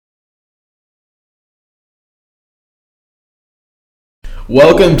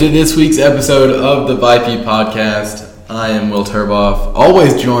Welcome to this week's episode of the VYPE podcast. I am Will Turboff,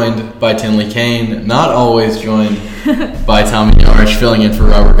 always joined by Tinley Kane, not always joined by Tommy Yarch, filling in for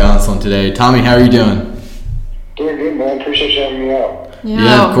Robert Gonsolin today. Tommy, how are you doing? Doing good, man. Appreciate you having me out.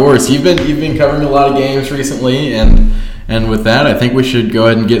 Yeah, of course. You've been covering a lot of games recently, and with that, I think we should go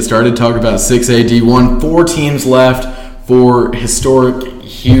ahead and get started. Talk about 6A D1. 4 teams left for historic,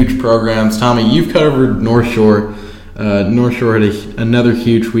 huge programs. Tommy, you've covered North Shore. North Shore had another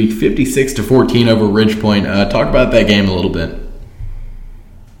huge week, 56-14 over Ridgepoint. Talk about that game a little bit.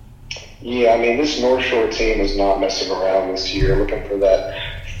 Yeah, I mean, this North Shore team is not messing around this year, looking for that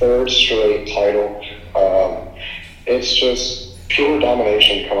third straight title. It's just pure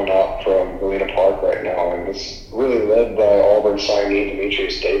domination coming out from Galena Park right now, and it's really led by Auburn signee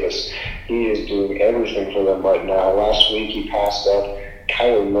Demetrius Davis. He is doing everything for them right now. Last week, he passed up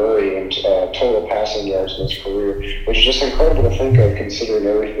Kyler Murray in total passing yards in his career, which is just incredible to think of considering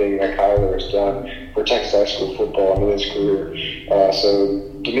everything that Kyler has done for Texas high school football in his career. So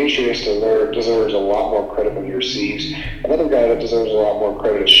Demetrius deserves a lot more credit than he receives. Another guy that deserves a lot more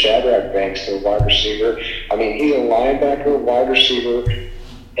credit is Shadrack Banks, the wide receiver. I mean, he's a linebacker, wide receiver,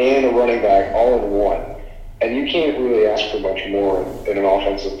 and a running back all in one. And you can't really ask for much more in an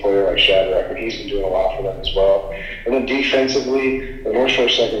offensive player like Shadrack, and he's been doing a lot for them as well. And then defensively, the North Shore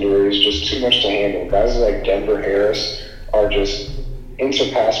secondary is just too much to handle. Guys like Denver Harris are just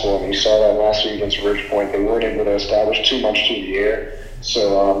unsurpassable, and you saw that last week against Ridgepoint. They weren't able to establish too much through the air.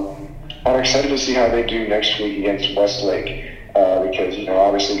 So I'm excited to see how they do next week against Westlake because,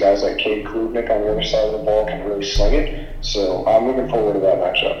 obviously guys like Cade Klubnik on the other side of the ball can really sling it. So I'm looking forward to that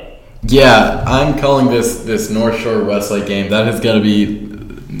matchup. Yeah, I'm calling this North Shore Westlake game. That is going to be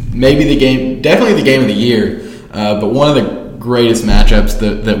maybe the game, definitely the game of the year, but one of the greatest matchups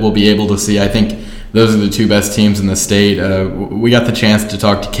that we'll be able to see. I think those are the two best teams in the state. We got the chance to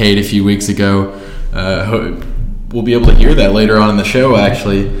talk to Cade a few weeks ago. We'll be able to hear that later on in the show,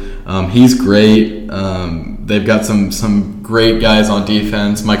 actually. He's great. They've got some great guys on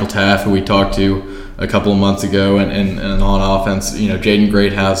defense. Michael Taff, who we talked to a couple of months ago, and on offense, Jaden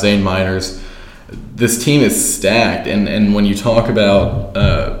Greathouse, Zane Miners. This team is stacked, and when you talk about,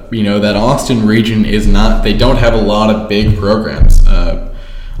 that Austin region they don't have a lot of big programs.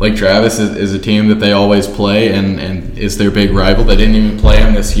 Lake Travis is a team that they always play and is their big rival. They didn't even play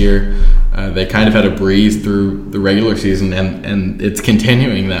them this year. They kind of had a breeze through the regular season, and it's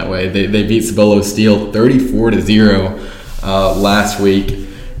continuing that way. They beat Cibolo Steel 34-0 last week.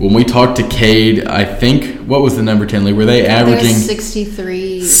 When we talked to Cade, I think, what was the number, Tinley? Were they averaging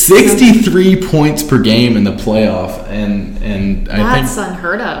 63 points per game in the playoff? And I think that's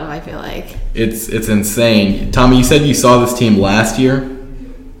unheard of, I feel like. It's insane. Tommy, you said you saw this team last year?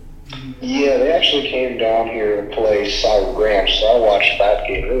 Yeah, they actually came down here to play Sour Ranch, so I watched that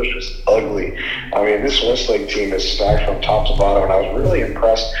game. It was just ugly. I mean, this Westlake team is stacked from top to bottom, and I was really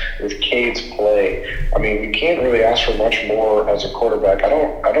impressed with Cade's play. I mean, you can't really ask for much more as a quarterback. I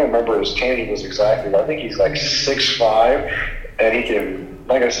don't remember his tangibles exactly, but I think he's like 6'5", and he can,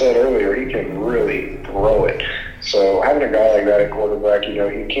 like I said earlier, he can really throw it. So having a guy like that at quarterback,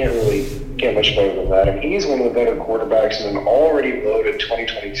 you can't really get much better than that. And he's one of the better quarterbacks in an already loaded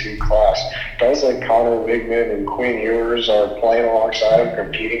 2022 class. Guys like Connor Wigman and Quinn Ewers are playing alongside him,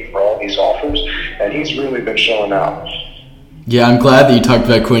 competing for all these offers, and he's really been showing out. Yeah, I'm glad that you talked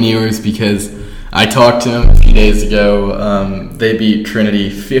about Quinn Ewers because I talked to him a few days ago. They beat Trinity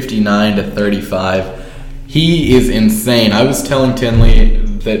 59-35. He is insane. I was telling Tinley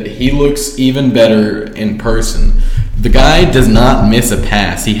that he looks even better in person. The guy does not miss a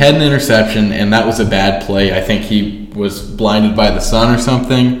pass. He had an interception, and that was a bad play. I think he was blinded by the sun or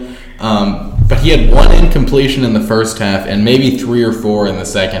something. But he had one incompletion in the first half and maybe 3 or 4 in the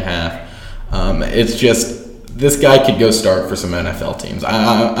second half. It's just, this guy could go start for some NFL teams.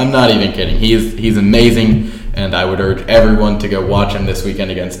 I'm not even kidding. He's amazing, and I would urge everyone to go watch him this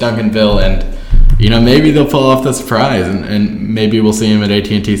weekend against Duncanville, and maybe they'll pull off the surprise, and maybe we'll see him at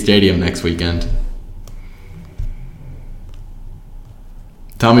AT&T Stadium next weekend.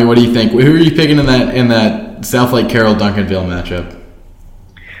 Tommy, what do you think? Who are you picking in that South Lake Carroll Duncanville matchup?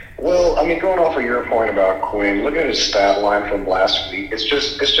 Well, I mean, going off of your point about Quinn, look at his stat line from last week. It's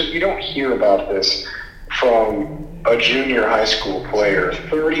just you don't hear about this from a junior high school player.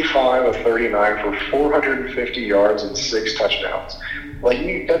 35 of 39 for 450 yards and 6 touchdowns. Like,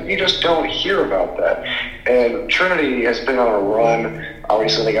 you just don't hear about that. And Trinity has been on a run.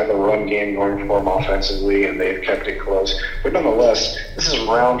 Obviously, they got the run game going for them offensively, and they've kept it close. But nonetheless, this is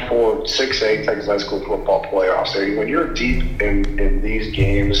round 4, 6A Texas high school football playoffs. When you're deep in these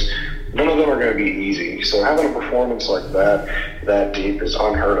games, none of them are going to be easy. So having a performance like that deep is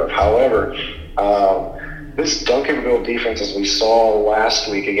unheard of. However, this Duncanville defense, as we saw last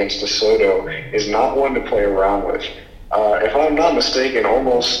week against DeSoto, is not one to play around with. If I'm not mistaken,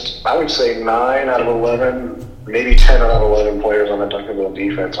 almost, I would say 9 out of 11, maybe 10 out of 11 players on the Duncanville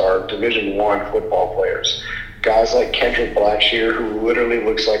defense are Division I football players. Guys like Kendrick Blackshear, who literally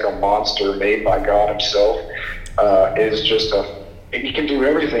looks like a monster made by God himself, is just he can do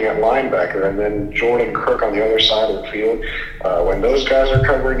everything at linebacker. And then Jordan Kirk on the other side of the field. When those guys are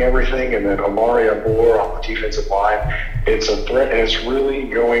covering everything, and then Amari Abor on the defensive line, it's a threat, and it's really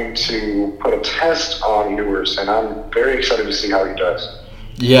going to put a test on Ewers, and I'm very excited to see how he does.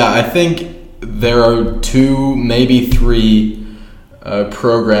 Yeah, I think there are 2, maybe 3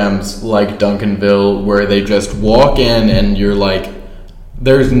 programs like Duncanville where they just walk in and you're like,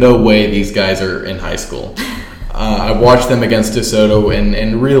 there's no way these guys are in high school. I watched them against DeSoto,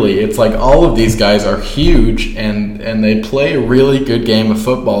 and really, it's like all of these guys are huge, and they play a really good game of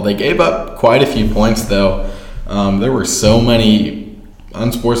football. They gave up quite a few points, though. There were so many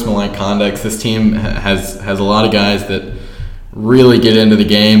unsportsmanlike conducts. This team has a lot of guys that really get into the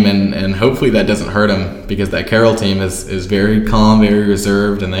game, and hopefully that doesn't hurt them, because that Carroll team is very calm, very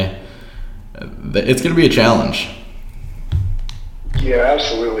reserved, and it's going to be a challenge. Yeah,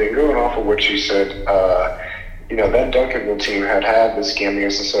 absolutely. And going off of what you said, that Duncanville team had this game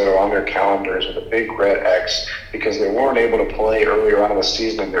against DeSoto on their calendars with a big red X because they weren't able to play earlier on in the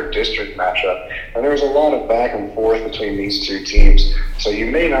season in their district matchup. And there was a lot of back and forth between these two teams. So you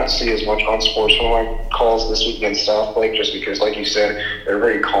may not see as much unsportsmanlike calls this week against South Lake, just because, like you said, they're a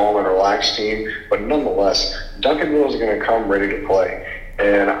very calm and relaxed team. But nonetheless, Duncanville is going to come ready to play.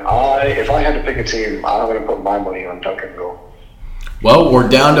 And if I had to pick a team, I'm going to put my money on Duncanville. Well, we're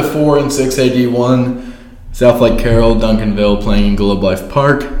down to 4 in 6A D1. South Lake Carroll, Duncanville playing in Globe Life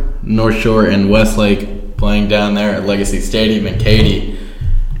Park, North Shore and Westlake playing down there at Legacy Stadium in Katy.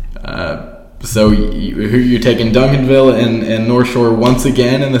 So you're taking Duncanville and North Shore once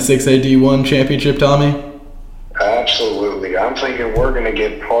again in the 6A D1 championship, Tommy? Absolutely. I'm thinking we're going to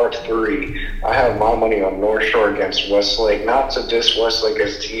get part 3. I have my money on North Shore against Westlake. Not to diss Westlake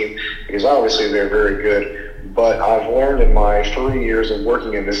as a team, because obviously they're very good. But I've learned in my 3 years of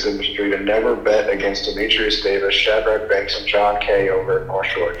working in this industry to never bet against Demetrius Davis, Shadrach Banks, and John Kay over at North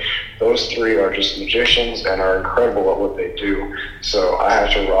Shore. Those 3 are just magicians and are incredible at what they do. So I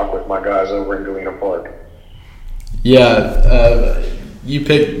have to rock with my guys over in Galena Park. Yeah, you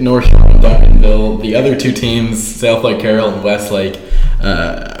picked North Shore and Duncanville. The other 2 teams, South Lake Carroll and Westlake,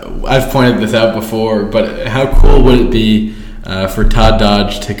 I've pointed this out before, but how cool would it be for Todd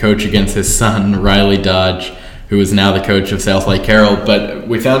Dodge to coach against his son, Riley Dodge, who is now the coach of South Lake Carroll. But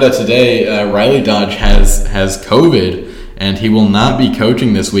we found out today Riley Dodge has COVID, and he will not be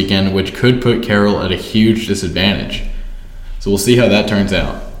coaching this weekend, which could put Carroll at a huge disadvantage. So we'll see how that turns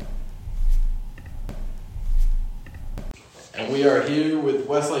out. And we are here with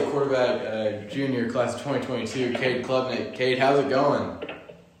Westlake quarterback, junior class of 2022, Cade Klubnik. Cade, how's it going?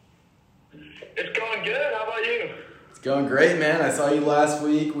 It's going good. How about you? It's going great, man. I saw you last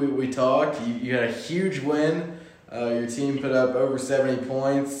week. We talked. You had a huge win. Your team put up over 70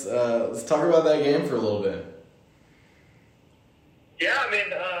 points. Let's talk about that game for a little bit. Yeah, I mean,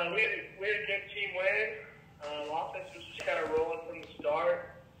 we had a good team win. Offense was just kind of rolling from the start.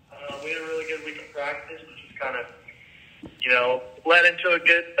 We had a really good week of practice, which was kind of, led into a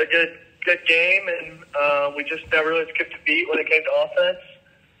good game, and we just never really skipped a beat when it came to offense.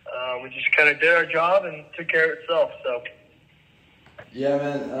 We just kind of did our job and took care of itself. So. Yeah,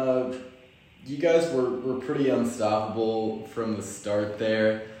 man. You guys were pretty unstoppable from the start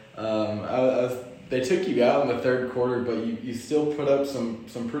there. They took you out in the third quarter, but you still put up some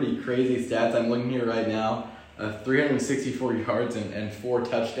pretty crazy stats. I'm looking here right now, 364 yards and 4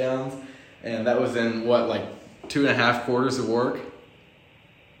 touchdowns, and that was in, 2.5 quarters of work?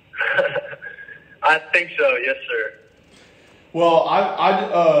 I think so, yes, sir. Well,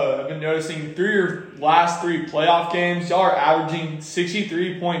 I've been noticing through your last 3 playoff games, y'all are averaging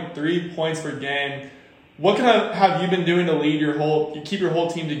 63.3 points per game. What have you been doing to keep your whole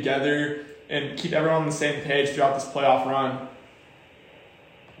team together and keep everyone on the same page throughout this playoff run?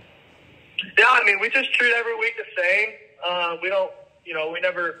 Yeah, I mean, we just treat every week the same. We don't,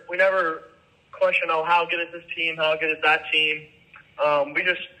 we never question, how good is this team, how good is that team.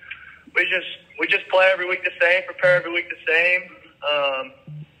 We just play every week the same, prepare every week the same,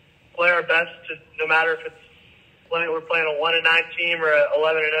 play our best. No matter if we're playing a 1-9 team or a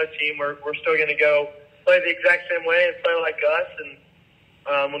 11-0 team, we're still going to go play the exact same way and play like us.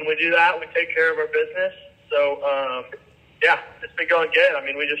 And when we do that, we take care of our business. So yeah, it's been going good. I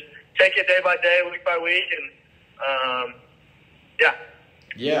mean, we just take it day by day, week by week, and yeah.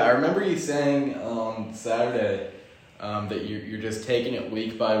 Yeah, I remember you saying on Saturday that you're just taking it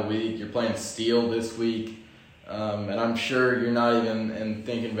week by week. You're playing Steel this week, and I'm sure you're not even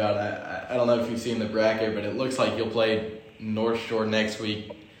thinking about it. I don't know if you've seen the bracket, but it looks like you'll play North Shore next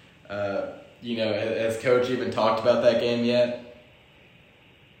week. Has Coach even talked about that game yet?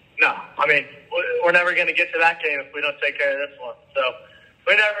 No, I mean, we're never going to get to that game if we don't take care of this one. So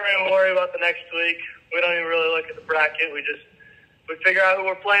we never even worry about the next week. We don't even really look at the bracket. We figure out who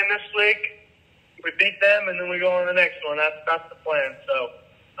we're playing this week. We beat them, and then we go on to the next one. That's the plan. So,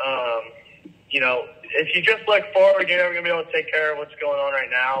 if you just look forward, you're never going to be able to take care of what's going on right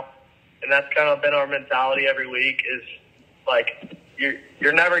now. And that's kind of been our mentality every week is, like,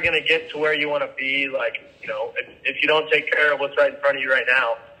 you're never going to get to where you want to be, like, if you don't take care of what's right in front of you right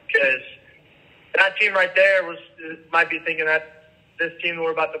now. Because that team right there might be thinking that this team that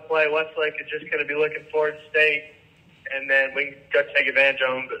we're about to play, Westlake, is just going to be looking forward to state, and then we can go take advantage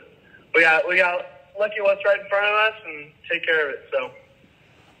of them. But we got lucky what's right in front of us and take care of it. So,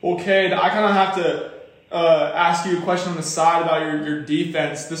 well, Cade, I kind of have to ask you a question on the side about your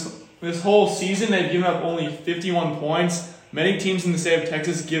defense. This whole season, they've given up only 51 points. Many teams in the state of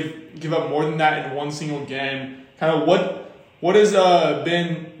Texas give up more than that in one single game. Kind of what has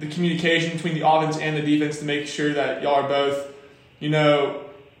been the communication between the offense and the defense to make sure that y'all are both,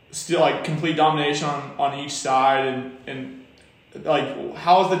 still like complete domination on each side and like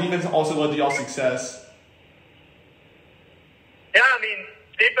how has the defense also led to y'all's success? Yeah, I mean,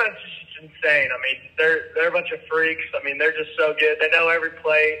 defense is just insane. I mean, they're a bunch of freaks. I mean, they're just so good. They know every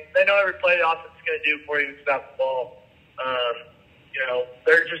play. They know every play the offense is going to do before you snap the ball.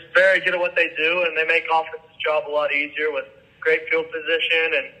 They're just very good at what they do, and they make offense's job a lot easier with great field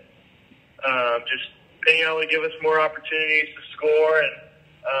position and just being able to give us more opportunities to score and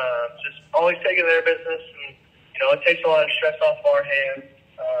just always taking their business. And, it takes a lot of stress off our hands.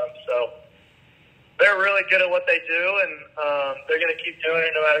 So they're really good at what they do, and they're going to keep doing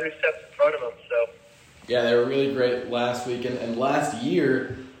it no matter who steps in front of them. So yeah, they were really great last week. And last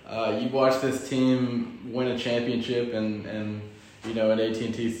year, you watched this team win a championship and at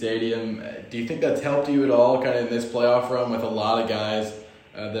AT&T Stadium. Do you think that's helped you at all kind of in this playoff run with a lot of guys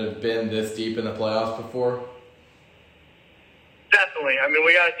that have been this deep in the playoffs before? Definitely. I mean,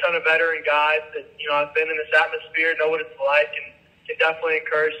 we got a ton of veteran guys that, have been in this atmosphere, know what it's like, and can definitely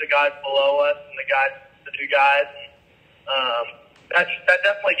encourage the guys below us and the new guys. That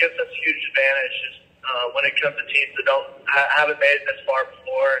definitely gives us a huge advantage when it comes to teams that haven't made it this far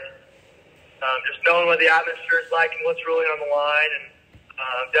before. And just knowing what the atmosphere is like and what's really on the line, and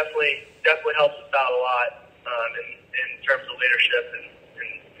definitely helps us out a lot in terms of leadership and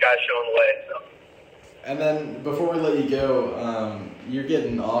guys showing the way. So. And then before we let you go, you're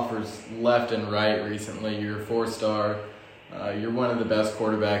getting offers left and right recently. You're a 4-star. You're one of the best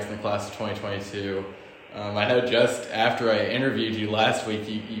quarterbacks in the class of 2022. I know just after I interviewed you last week,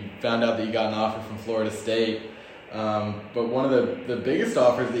 you found out that you got an offer from Florida State. But one of the biggest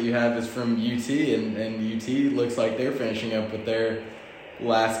offers that you have is from UT, and UT looks like they're finishing up with their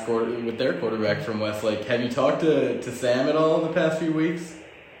last quarter with their quarterback from Westlake. Have you talked to Sam at all in the past few weeks?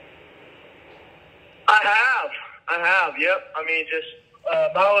 I have. Yep. I mean, just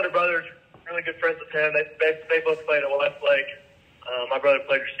my older brother's really good friends with him. They both played at Westlake. My brother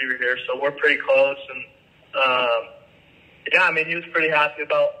played receiver here, so we're pretty close. And I mean, he was pretty happy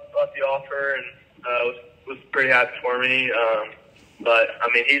about the offer, and was pretty happy for me. But I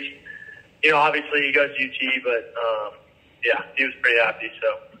mean, he's obviously he goes to UT, but he was pretty happy.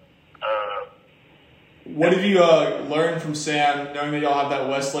 So. What have you learned from Sam, knowing that y'all have that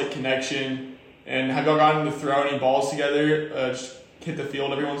Westlake connection? And have y'all gotten to throw any balls together, just hit the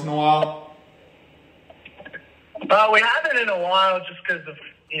field every once in a while? We haven't in a while just because of,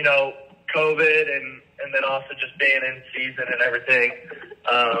 COVID and then also just being in season and everything.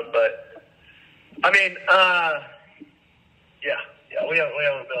 But, I mean, we haven't been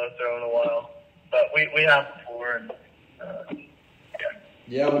able to throw in a while. But we have before. And,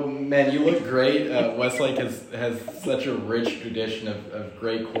 Yeah, well, man, you look great. Westlake has such a rich tradition of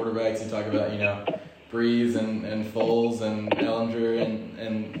great quarterbacks. You talk about, Breeze and Foles and Ellinger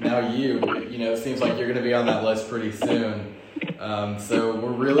and now you. It seems like you're going to be on that list pretty soon. So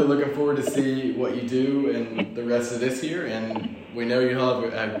we're really looking forward to see what you do in the rest of this year, and we know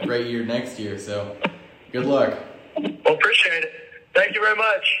you'll have a great year next year. So good luck. Well, appreciate it. Thank you very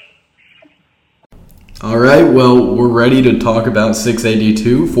much. All right, well, we're ready to talk about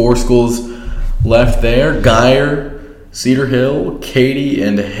 6AD2. 4 schools left there: Geyer, Cedar Hill, Katy,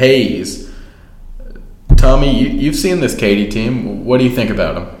 and Hayes. Tommy, you've seen this Katy team. What do you think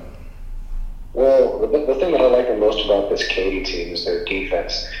about them? Well, the thing that I like the most about this Katy team is their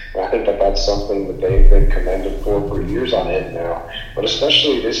defense. And I think that that's something that they've been commended for years on end now. But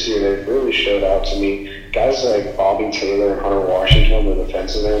especially this year, they've really showed out to me. Guys like Bobby Taylor and Hunter Washington on the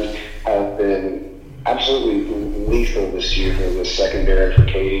defensive end have been absolutely lethal this year for the secondary for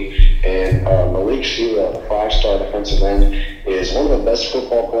Katy. And Malik Sula, the 5-star defensive end, is one of the best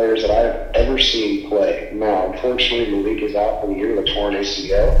football players that I have ever seen play. Now, unfortunately, Malik is out for the year with a torn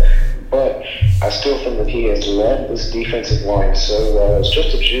ACL. But I still think that he has led this defensive line so well as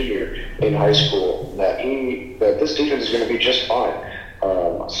just a junior in high school that this defense is going to be just fine.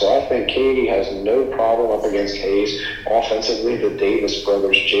 So I think Katy has no problem up against Hayes. Offensively, the Davis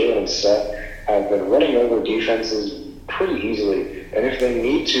brothers, Jalen and Seth, have been running over defenses pretty easily. And if they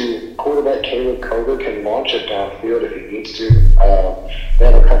need to, quarterback Caleb Koger can launch it downfield if he needs to. They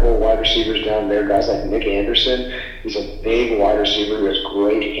have a couple of wide receivers down there, guys like Nick Anderson. He's a big wide receiver who has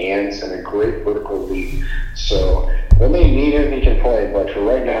great hands and a great vertical leap. So when they need him, he can play. But for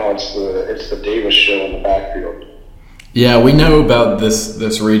right now, it's the Davis show in the backfield. Yeah, we know about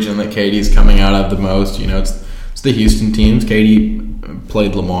this region that Katy's coming out of the most. You know, it's the Houston teams. Katy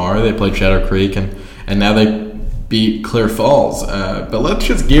played Lamar, they played Shadow Creek, and now they beat Clear Falls. But let's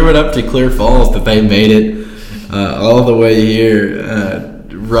just give it up to Clear Falls that they made it all the way here.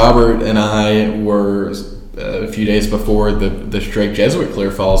 Robert and I were a few days before the Strake Jesuit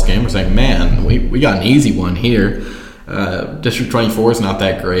Clear Falls game. We're saying, man, we got an easy one here. District 24 is not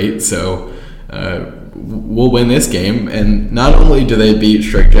that great, so we'll win this game. And not only do they beat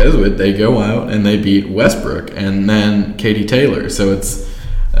Strake Jesuit, they go out and they beat Westbrook and then Katy Taylor. So it's,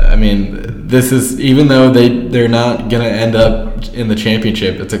 this is, even though they're not going to end up in the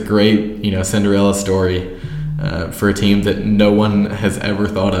championship, it's a great, Cinderella story for a team that no one has ever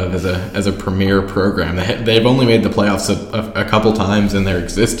thought of as a premier program. They've only made the playoffs a couple times in their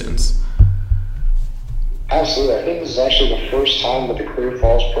existence. Absolutely. I think this is actually the first time that the Clear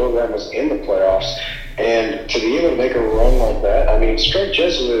Falls program was in the playoffs. And to be able to make a run like that, Strake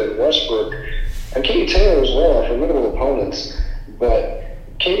Jesuit and Westbrook, and Katy Taylor as well, are formidable opponents. But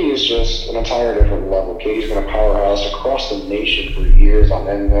Katy is just an entire different level. Katy's been a powerhouse across the nation for years on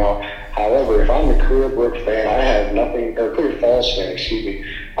end now. However, if I'm a Clearbrook fan, Clear Falls fan,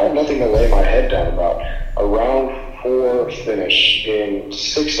 I have nothing to lay my head down about. A round 4 finish in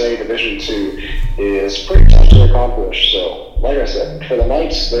 6A Division II is pretty tough to accomplish. So, like I said, for the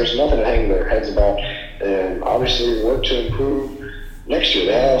Knights, there's nothing to hang their heads about. And obviously work to improve next year.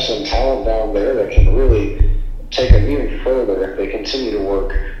 They have some talent down there that can really take them even further if they continue to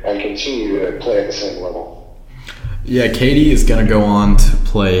work and continue to play at the same level. Yeah, Katy is going to go on to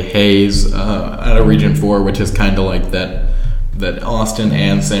play Hayes out of Region 4, which is kind of like that Austin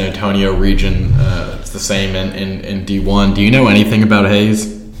and San Antonio region. It's the same in D1. Do you know anything about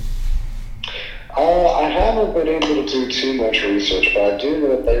Hayes? I haven't been able to do too much research, but I do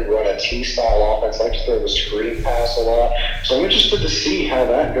know that they run a T-style offense, like to throw the screen pass a lot. So I'm interested to see how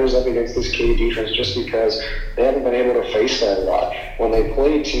that goes up against this Katy defense, just because they haven't been able to face that a lot. When they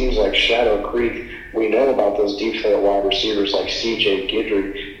play teams like Shadow Creek, we know about those deep threat wide receivers like C.J.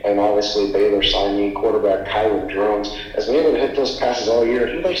 Guidry and obviously Baylor signee quarterback Kyron Drones. Has been able to hit those passes all year.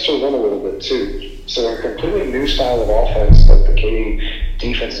 He likes to run a little bit too. So a completely new style of offense that the Katy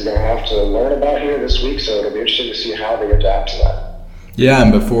defense is going to have to learn about here this week. So it'll be interesting to see how they adapt to that. Yeah,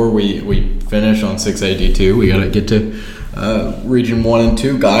 and before we finish on 6AD2, we got to get to Region 1 and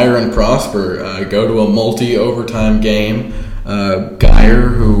 2. Geyer and Prosper go to a multi-overtime game. Geyer,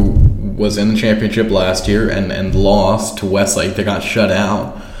 who was in the championship last year and lost to Westlake. They got shut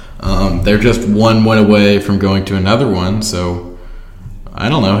out. They're just one win away from going to another one. So, I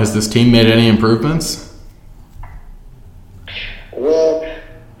don't know. Has this team made any improvements? Well,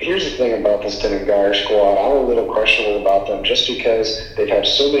 here's the thing about this Denton Geyer squad. I'm a little questionable about them just because they've had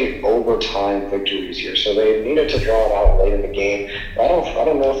so many overtime victories here. So they needed to draw it out late in the game. I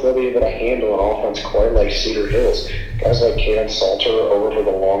don't know if they'll be able to handle an offense quite like Cedar Hills. Guys like Caden Salter over for the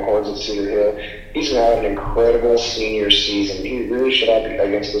Longhorns at Cedar Hill, he's had an incredible senior season. He really should have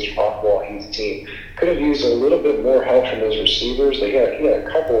against this Rockwall Heath team. Could have used a little bit more help from those receivers. He had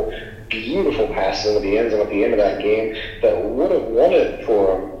a couple beautiful passes into the end zone at the end of that game that would have won it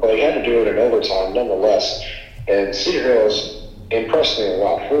for him, but he had to do it in overtime nonetheless. And Cedar Hills impressed me a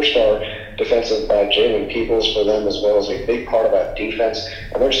lot. 4-star defensive back Jalen Peoples for them, as well as a big part of that defense,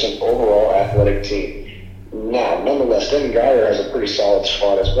 and they're just an overall athletic team. Now, nonetheless, Denton Geyer has a pretty solid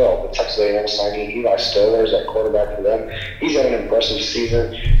squad as well. The Texas A&M signee Eli Stoller is at quarterback for them. He's had an impressive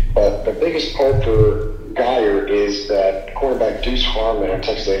season, but the biggest part for Geyer is that quarterback Deuce Harmon, a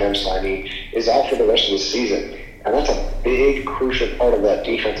Texas A&M signee, is out for the rest of the season. And that's a big, crucial part of that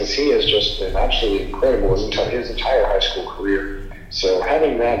defense, as he has just been absolutely incredible his entire high school career. So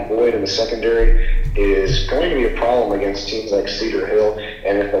having that void in the secondary is going to be a problem against teams like Cedar Hill.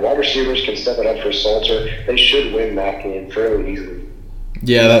 And if the wide receivers can step it up for Salter, they should win that game fairly easily.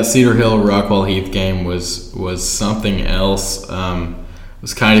 Yeah, that Cedar Hill Rockwell Heath game was something else. It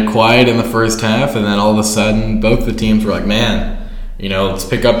was kind of quiet in the first half, and then all of a sudden, both the teams were like, "Man, let's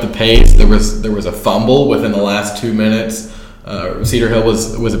pick up the pace." There was a fumble within the last 2 minutes. Cedar Hill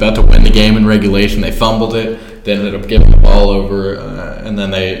was about to win the game in regulation. They fumbled it. They ended up giving the ball over, and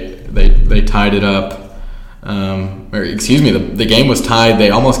then they tied it up. The game was tied. They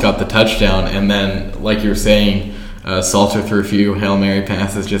almost got the touchdown, and then, like you're saying, Salter threw a few Hail Mary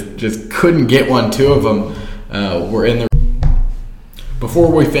passes. Just couldn't get one. Two of them were in the.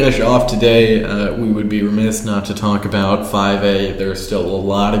 Before we finish off today, we would be remiss not to talk about 5A. There's still a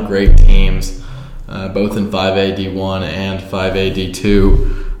lot of great teams, both in 5A D1 and 5A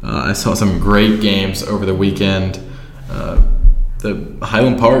D2. I saw some great games over the weekend. The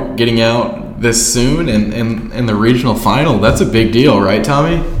Highland Park getting out this soon in the regional final, that's a big deal, right,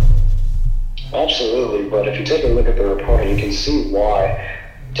 Tommy? Absolutely, but if you take a look at their opponent, you can see why.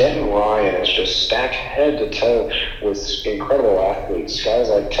 Denton Ryan is just stacked head to toe with incredible athletes. Guys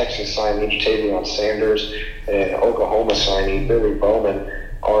like Texas signee Tavion Sanders and Oklahoma signee Billy Bowman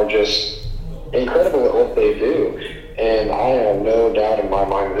are just incredible at what they do. And I have no doubt in my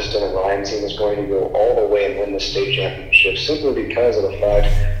mind that this Denton Ryan team is going to go all the way and win the state championship, simply because of the fact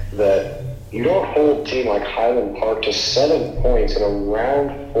that you don't hold a team like Highland Park to 7 points in a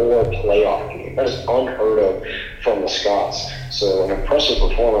round 4 playoff game. That is unheard of from the Scots. So an impressive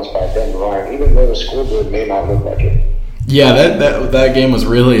performance by Ben Ryan, even though the scoreboard may not look like it. Yeah, that game was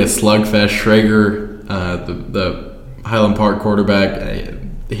really a slugfest. Schrager, the Highland Park quarterback,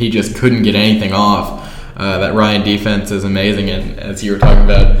 he just couldn't get anything off. That Ryan defense is amazing, and as you were talking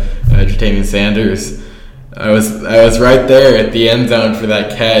about, Jatavian Sanders, I was right there at the end zone for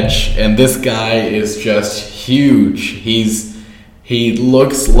that catch, and this guy is just huge. He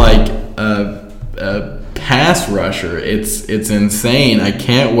looks like a pass rusher. It's insane. I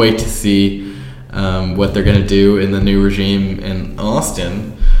can't wait to see what they're gonna do in the new regime in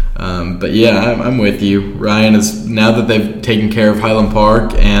Austin. But yeah, I'm with you. Ryan is, now that they've taken care of Highland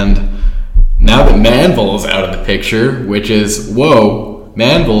Park, and now that Manville is out of the picture, which is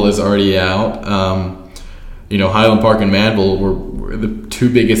Manville is already out. Highland Park and Manville were the two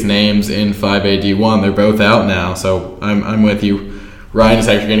biggest names in 5A D1. They're both out now, so I'm with you. Ryan is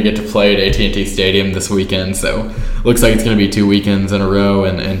actually going to get to play at AT&T Stadium this weekend, so looks like it's going to be 2 weekends in a row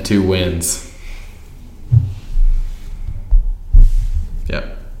and 2 wins.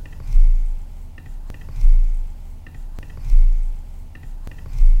 Yep.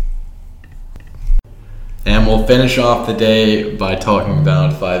 And we'll finish off the day by talking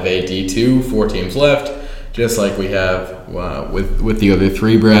about 5A D2, 4 teams left, just like we have with the other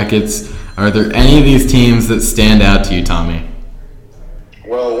 3 brackets. Are there any of these teams that stand out to you, Tommy?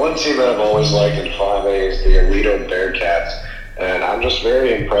 Well, one team that I've always liked in 5A is the Aledo Bearcats, and I'm just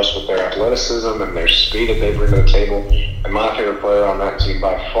very impressed with their athleticism and their speed that they bring to the table. And my favorite player on that team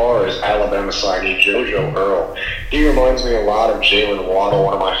by far is Alabama signee JoJo Earl. He reminds me a lot of Jalen Waddle,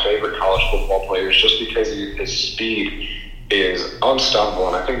 one of my favorite college football players, just because his speed is unstoppable,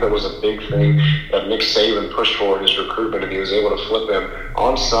 and I think that was a big thing that Nick Saban pushed for in his recruitment, and he was able to flip him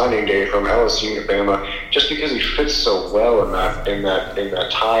on signing day from LSU to Bama, just because he fits so well in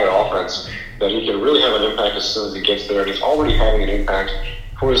that Tide offense that he can really have an impact as soon as he gets there, and he's already having an impact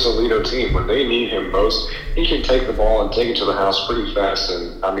for his Aledo team. When they need him most, he can take the ball and take it to the house pretty fast.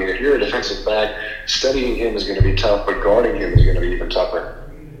 And I mean, if you're a defensive back, studying him is going to be tough, but guarding him is going to be even tougher.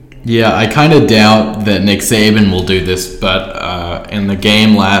 Yeah, I kind of doubt that Nick Saban will do this, but in the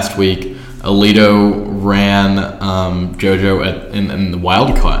game last week, Aledo ran JoJo in the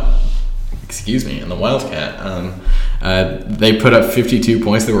Wildcat. In the Wildcat. They put up 52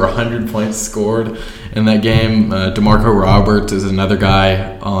 points. There were 100 points scored in that game. DeMarco Roberts is another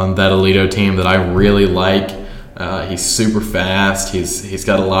guy on that Aledo team that I really like. He's super fast. He's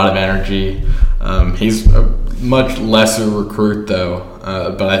got a lot of energy. He's a much lesser recruit, though.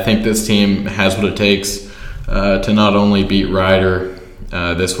 But I think this team has what it takes to not only beat Ryder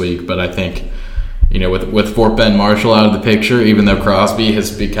this week, but I think, with Fort Bend Marshall out of the picture, even though Crosby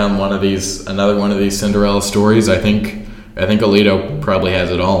has become another one of these Cinderella stories, I think Aledo probably has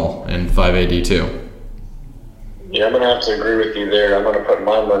it all in 5AD2. Yeah, I'm going to have to agree with you there. I'm going to put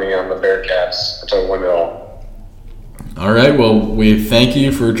my money on the Bearcats to win it all. All right, well, we thank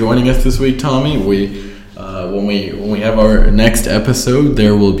you for joining us this week, Tommy. We When we have our next episode,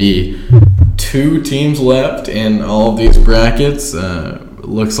 there will be 2 teams left in all of these brackets.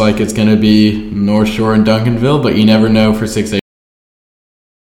 Looks like it's going to be North Shore and Duncanville, but you never know for 6A